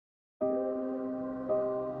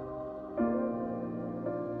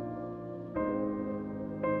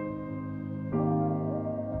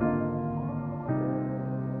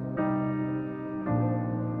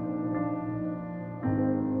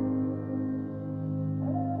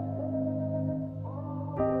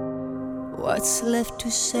What's left to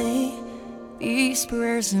say? These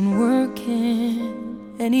prayers ain't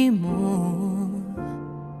working anymore.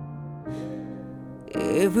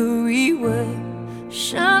 Everywhere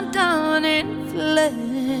shut down in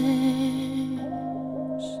flames.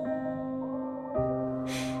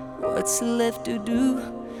 What's left to do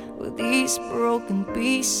with these broken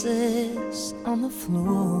pieces on the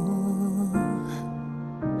floor?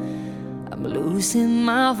 I'm losing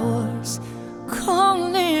my voice,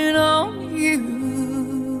 calling on you.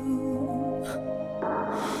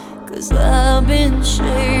 'Cause I've been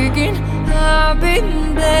shaking, I've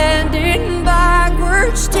been bending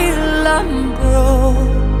backwards till I'm broke,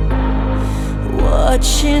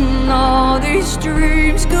 watching all these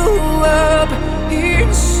dreams go up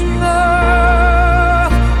in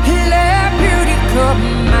smoke. Let beauty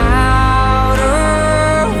come out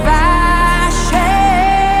of ashes.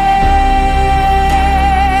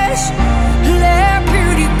 Let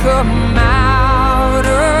beauty come out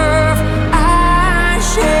of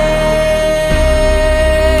ashes.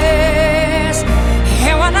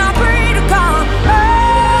 And when I pray to God,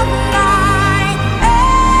 all my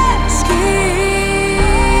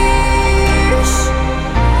excuse,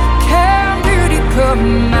 can beauty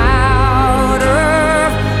come out of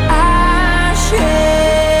ashes?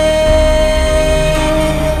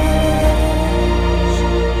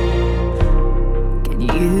 Can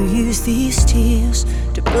you use these tears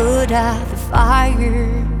to put out the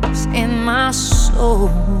fires in my soul?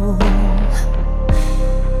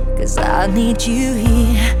 'Cause I need you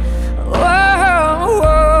here. Whoa,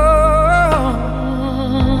 whoa.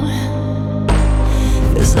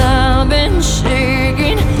 'Cause I've been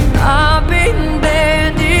shaking, I've been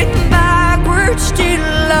bending backwards till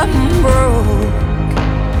I'm broke,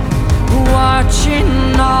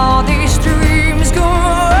 watching all these dreams go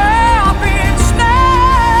up in smoke.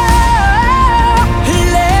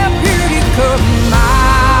 Let beauty come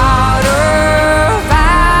out of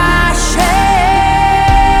ashes.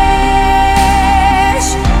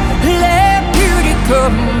 Let beauty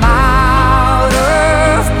come out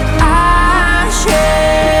of ashes.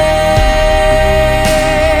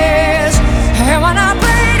 And when I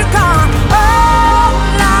pray to God, all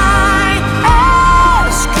I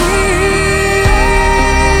ask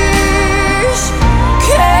is,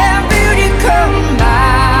 can beauty come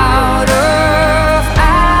out of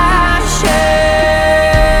ashes?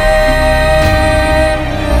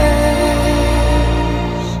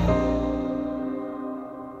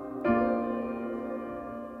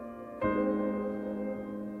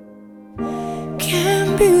 Can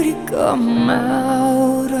beauty come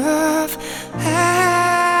out of ashes?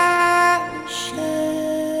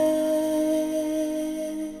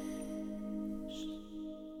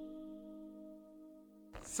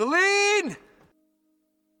 Céline!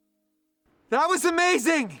 That was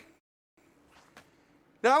amazing!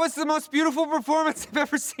 That was the most beautiful performance I've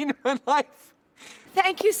ever seen in my life.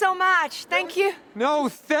 Thank you so much. Thank you. No,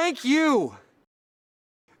 thank you.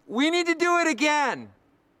 We need to do it again.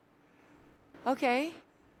 Okay.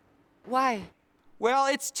 Why? Well,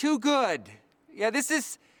 it's too good. Yeah, this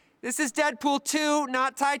is Deadpool 2,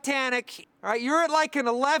 not Titanic. All right, you're at like an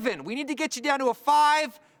 11. We need to get you down to a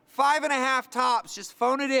 5, 5.5 tops. Just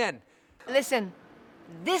phone it in. Listen,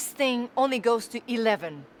 this thing only goes to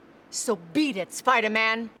 11. So beat it,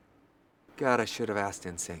 Spider-Man. God, I should have asked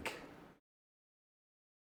NSYNC.